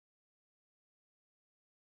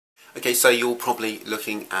Okay, so you're probably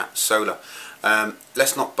looking at solar.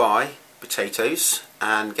 Let's not buy potatoes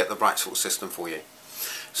and get the right sort of system for you.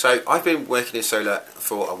 So I've been working in solar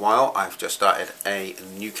for a while. I've just started a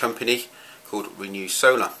new company called Renew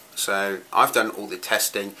Solar. So I've done all the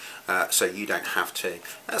testing so you don't have to.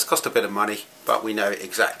 That's cost a bit of money, but we know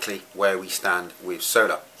exactly where we stand with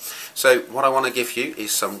solar. So what I want to give you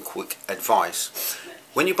is some quick advice.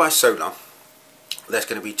 When you buy solar, there's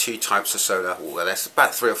going to be two types of solar, or there's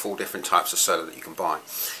about 3 or 4 different types of solar that you can buy.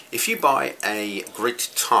 If you buy a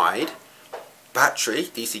grid-tied battery,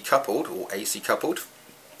 DC coupled or AC coupled,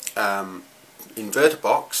 inverter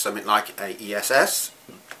box, something like a ESS,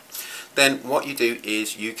 then what you do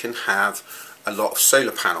is you can have a lot of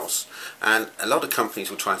solar panels, and a lot of companies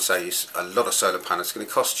will try and sell you a lot of solar panels. It's going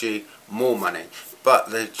to cost you more money,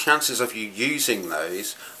 but the chances of you using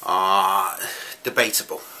those are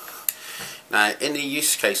debatable. Now, in the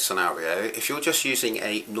use case scenario, if you're just using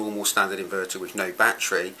a normal standard inverter with no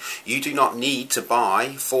battery, you do not need to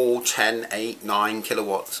buy 4, 10, 8, 9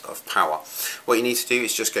 kilowatts of power. What you need to do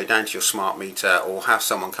is just go down to your smart meter or have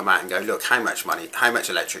someone come out and go, look, how much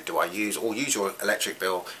electric do I use? Or use your electric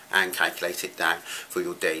bill and calculate it down for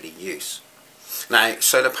your daily use. Now,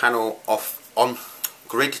 solar panel on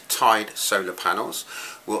grid-tied solar panels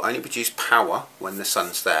will only produce power when the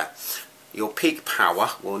sun's there. Your peak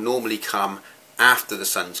power will normally come after the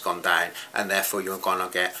sun's gone down, and therefore you're going to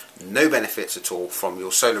get no benefits at all from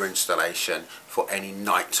your solar installation for any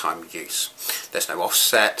nighttime use. There's no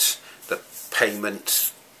offset, the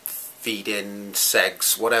payment, feed-in,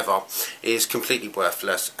 segs, whatever, is completely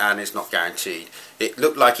worthless and is not guaranteed. It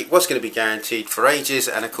looked like it was going to be guaranteed for ages,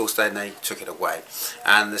 and of course then they took it away.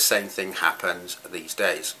 And the same thing happens these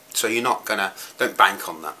days. So you're not going to, don't bank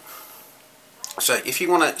on that. So if you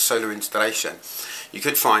want a solar installation, you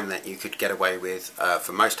could find that you could get away with,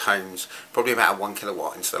 for most homes, probably about a 1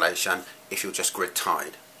 kilowatt installation if you're just grid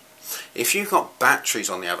tied. If you've got batteries,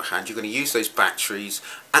 on the other hand, you're going to use those batteries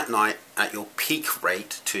at night at your peak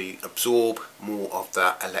rate to absorb more of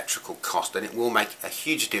the electrical cost, and it will make a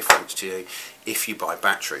huge difference to you if you buy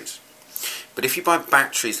batteries. But if you buy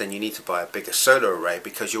batteries, then you need to buy a bigger solar array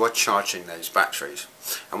because you are charging those batteries.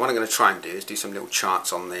 And what I'm going to try and do is do some little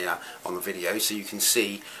charts on the video so you can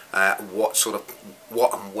see what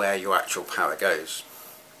and where your actual power goes.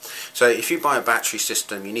 So if you buy a battery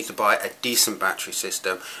system, you need to buy a decent battery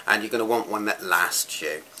system, and you're going to want one that lasts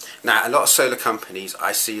you. Now, a lot of solar companies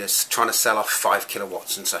I see as trying to sell off 5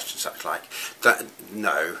 kilowatts and such like that.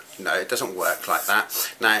 No, it doesn't work like that.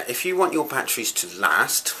 Now, if you want your batteries to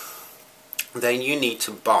last, then you need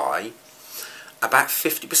to buy about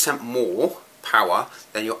 50% more power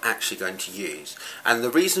than you're actually going to use. And the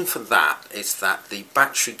reason for that is that the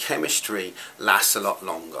battery chemistry lasts a lot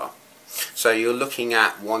longer. So you're looking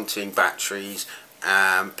at wanting batteries,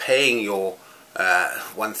 paying your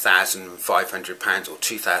 £1,500 or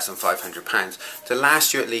 £2,500 to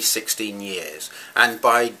last you at least 16 years. And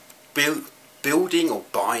by building or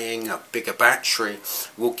buying a bigger battery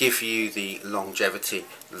will give you the longevity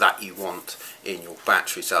that you want in your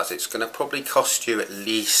battery cells. It's going to probably cost you at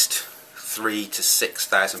least £3,000 to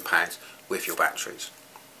 £6,000 with your batteries.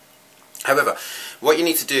 However, what you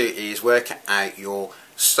need to do is work out your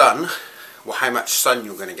sun, well, how much sun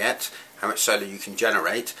you're going to get, how much solar you can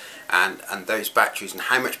generate, and those batteries, and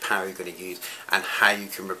how much power you're going to use, and how you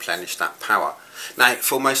can replenish that power. Now,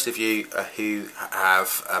 for most of you who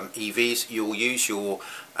have EVs, you'll use your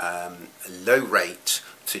low rate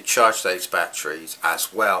to charge those batteries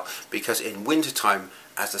as well, because in winter time,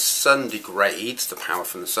 as the sun degrades, the power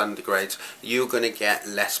from the sun degrades, you're going to get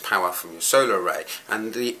less power from your solar array.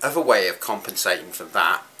 And the other way of compensating for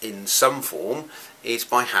that in some form is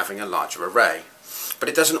by having a larger array. But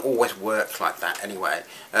it doesn't always work like that anyway.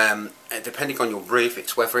 Depending on your roof,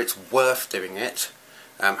 it's whether it's worth doing it,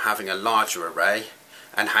 having a larger array,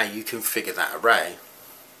 and how you configure that array.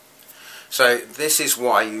 So this is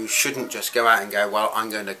why you shouldn't just go out and go, well, I'm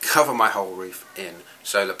going to cover my whole roof in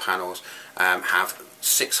solar panels, have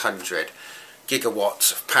 600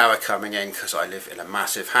 gigawatts of power coming in because I live in a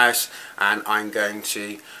massive house, and I'm going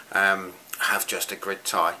to have just a grid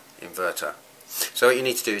tie inverter. So what you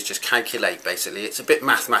need to do is just calculate. Basically, it's a bit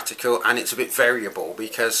mathematical and it's a bit variable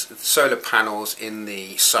because solar panels in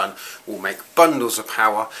the sun will make bundles of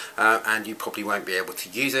power, and you probably won't be able to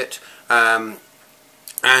use it.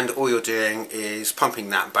 And all you're doing is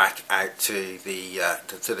pumping that back out to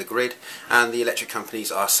the grid, and the electric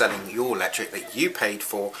companies are selling your electric that you paid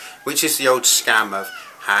for, which is the old scam of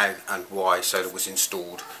how and why solar was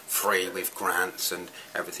installed free with grants and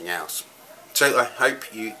everything else. So I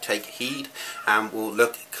hope you take heed and will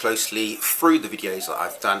look closely through the videos that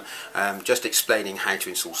I've done, just explaining how to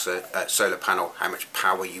install a solar panel, how much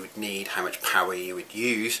power you would need, how much power you would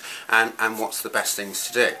use, and what's the best things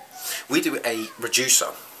to do. We do a reducer.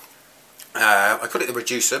 I call it the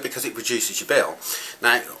reducer because it reduces your bill.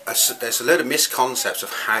 Now, there's a load of misconceptions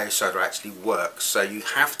of how solar actually works, so you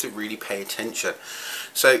have to really pay attention.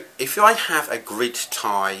 So if I have a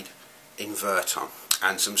grid-tied inverter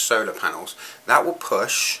and some solar panels, that will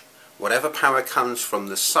push whatever power comes from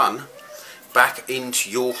the sun back into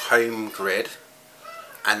your home grid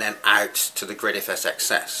and then out to the grid if there's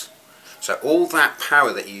excess. So all that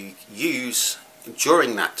power that you use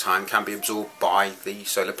during that time can be absorbed by the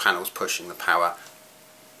solar panels pushing the power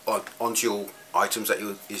onto your items that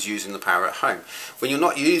is using the power at home. When you're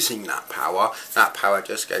not using that power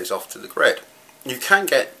just goes off to the grid. You can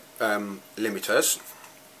get limiters.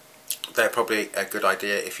 They're probably a good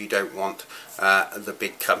idea if you don't want the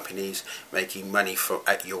big companies making money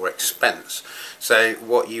at your expense. So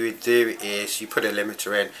what you would do is you put a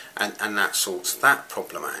limiter in and that sorts that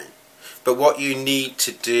problem out. But what you need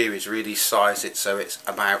to do is really size it so it's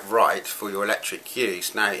about right for your electric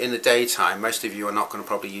use. Now in the daytime, most of you are not going to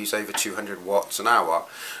probably use over 200 watts an hour.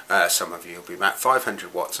 Some of you will be about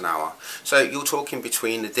 500 watts an hour. So you're talking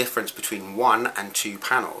between the difference between 1 and 2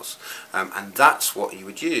 panels. And that's what you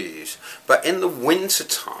would use. But in the winter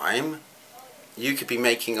time, you could be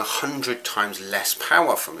making 100 times less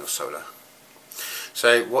power from your solar.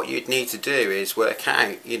 So what you'd need to do is work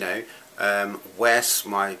out, where's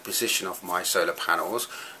my position of my solar panels,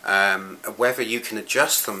 whether you can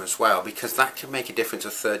adjust them as well, because that can make a difference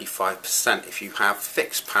of 35%. If you have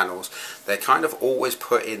fixed panels, they're kind of always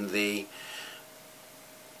put in the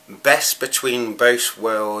best between both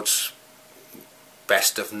worlds,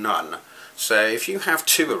 best of none. So if you have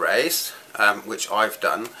 2 arrays, which I've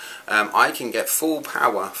done, I can get full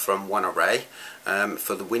power from one array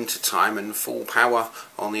for the winter time and full power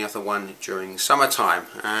on the other one during summertime,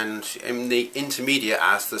 and in the intermediate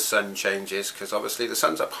as the sun changes, because obviously the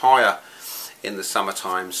sun's up higher in the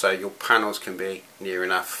summertime, so your panels can be near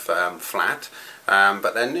enough flat,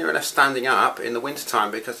 but they're near enough standing up in the winter time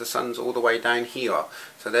because the sun's all the way down here.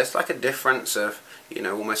 So there's like a difference of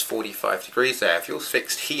almost 45 degrees there. If you're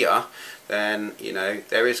fixed here, then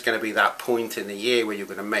there is going to be that point in the year where you're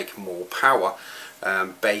going to make more power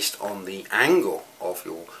based on the angle of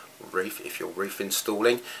your roof, if you're roof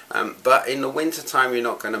installing, but in the winter time you're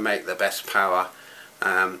not going to make the best power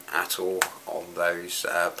at all on those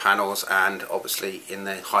panels, and obviously in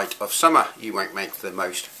the height of summer you won't make the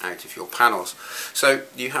most out of your panels. So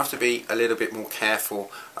you have to be a little bit more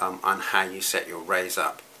careful on how you set your arrays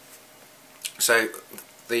up. So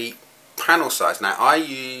the panel size, now I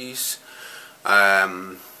use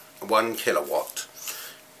 1 kilowatt,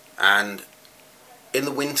 and in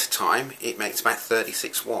the winter time it makes about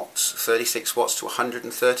 36 watts. 36 watts to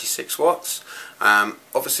 136 watts.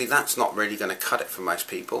 Obviously that's not really going to cut it for most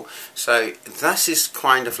people. So this is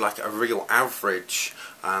kind of like a real average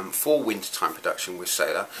for wintertime production with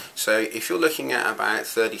solar. So if you're looking at about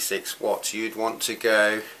 36 watts, you'd want to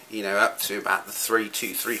go up to about the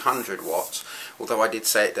 300 watts. Although I did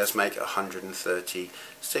say it does make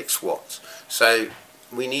 136 watts. So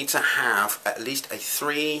we need to have at least a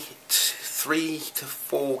 3 to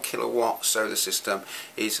 4 kilowatt solar system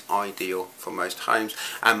is ideal for most homes,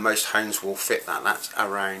 and most homes will fit that. That's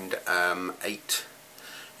around 8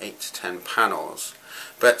 to 10 panels.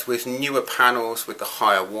 But with newer panels with the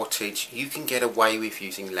higher wattage, you can get away with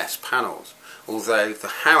using less panels. Although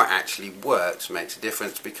how it actually works makes a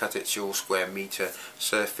difference because it's your square meter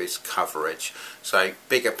surface coverage. So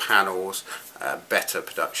bigger panels, better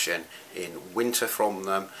production in winter from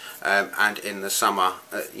them, and in the summer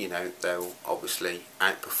they'll obviously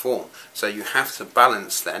outperform. So you have to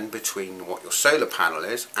balance then between what your solar panel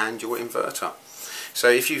is and your inverter. So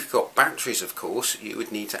if you've got batteries, of course, you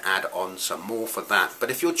would need to add on some more for that. But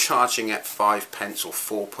if you're charging at 5 pence or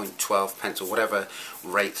 4.12 pence or whatever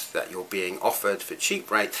rate that you're being offered for cheap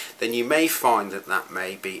rate, then you may find that that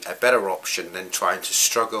may be a better option than trying to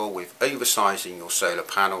struggle with oversizing your solar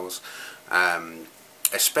panels,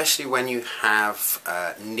 especially when you have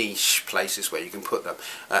niche places where you can put them.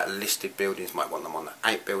 Listed buildings might want them on the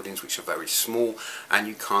outbuildings, which are very small, and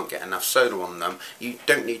you can't get enough solar on them. You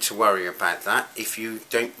don't need to worry about that if you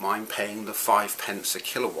don't mind paying the 5 pence a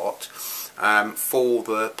kilowatt for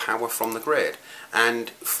the power from the grid. And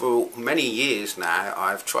for many years now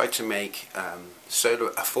I've tried to make solar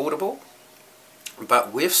affordable,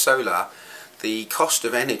 but with solar the cost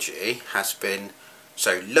of energy has been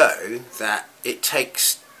so low that it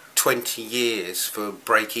takes 20 years for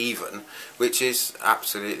break even, which is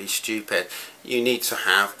absolutely stupid. You need to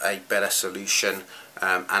have a better solution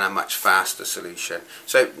and a much faster solution.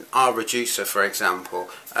 So our reducer, for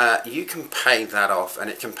example, you can pay that off and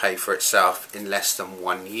it can pay for itself in less than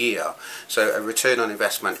 1 year. So a return on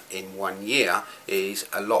investment in 1 year is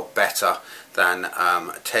a lot better than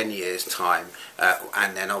 10 years time,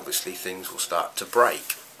 and then obviously things will start to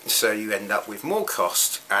break. So you end up with more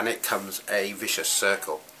cost and it comes a vicious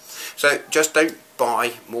circle. So just don't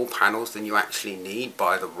buy more panels than you actually need.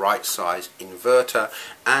 Buy the right size inverter,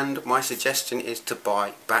 and my suggestion is to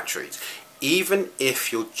buy batteries. Even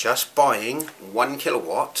if you're just buying 1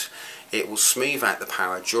 kilowatt, it will smooth out the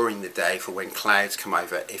power during the day for when clouds come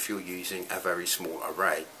over if you're using a very small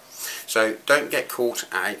array. So don't get caught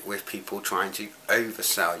out with people trying to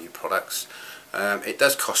oversell you products. It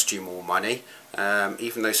does cost you more money.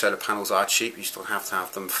 Even though solar panels are cheap, you still have to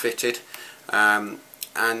have them fitted.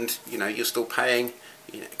 And you know, you're still paying,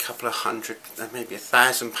 you know, a couple of hundred, maybe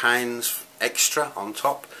 £1,000 extra on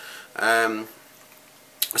top.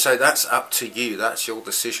 So that's up to you, that's your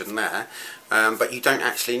decision there, but you don't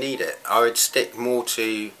actually need it. I would stick more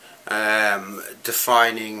to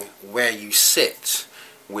defining where you sit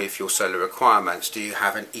with your solar requirements. Do you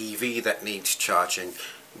have an EV that needs charging?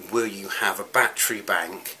 Will you have a battery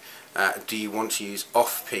bank? Do you want to use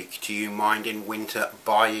off-peak? Do you mind in winter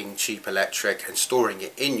buying cheap electric and storing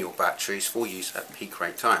it in your batteries for use at peak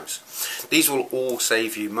rate times? These will all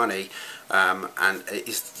save you money, and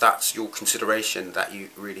that's your consideration that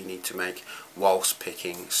you really need to make whilst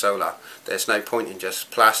picking solar. There's no point in just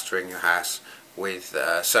plastering your house with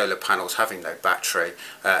solar panels having no battery.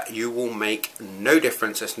 You will make no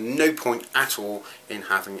difference. There's no point at all in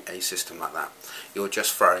having a system like that. You're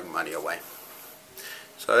just throwing money away.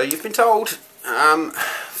 So you've been told.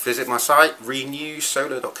 Visit my site,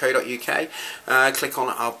 renewsolar.co.uk. Click on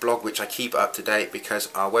our blog, which I keep up to date because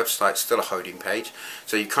our website's still a holding page,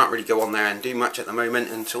 so you can't really go on there and do much at the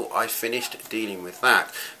moment until I've finished dealing with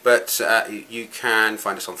that. But you can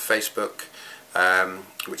find us on Facebook,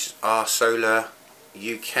 which is our Solar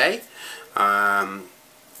UK, and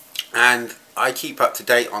I keep up to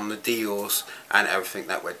date on the deals and everything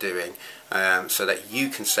that we're doing, so that you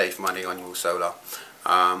can save money on your solar.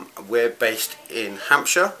 We're based in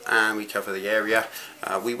Hampshire and we cover the area.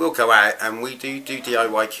 We will go out and we do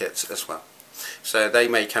DIY kits as well, so they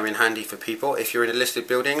may come in handy for people. If you're in a listed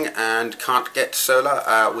building and can't get solar,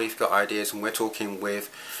 we've got ideas, and we're talking with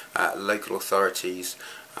local authorities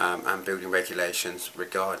and building regulations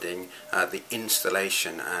regarding the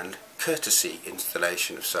installation and courtesy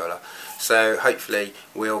installation of solar. So hopefully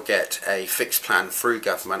we'll get a fixed plan through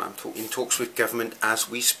government. I'm in talks with government as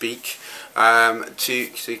we speak,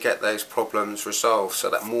 to get those problems resolved, so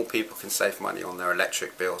that more people can save money on their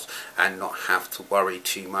electric bills and not have to worry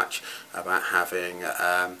too much about having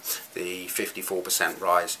the 54%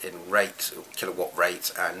 rise in rate, kilowatt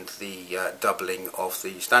rate, and the doubling of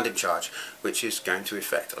the standing charge, which is going to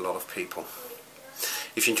affect a lot of people.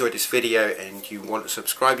 If you enjoyed this video and you want to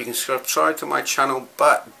subscribe, you can subscribe to my channel,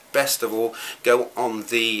 but best of all, go on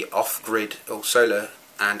the off-grid or solar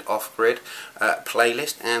and off-grid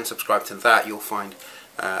playlist and subscribe to that. You'll find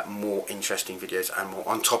more interesting videos and more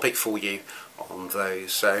on topic for you on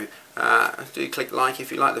those. So do click like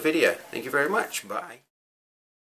if you like the video. Thank you very much. Bye.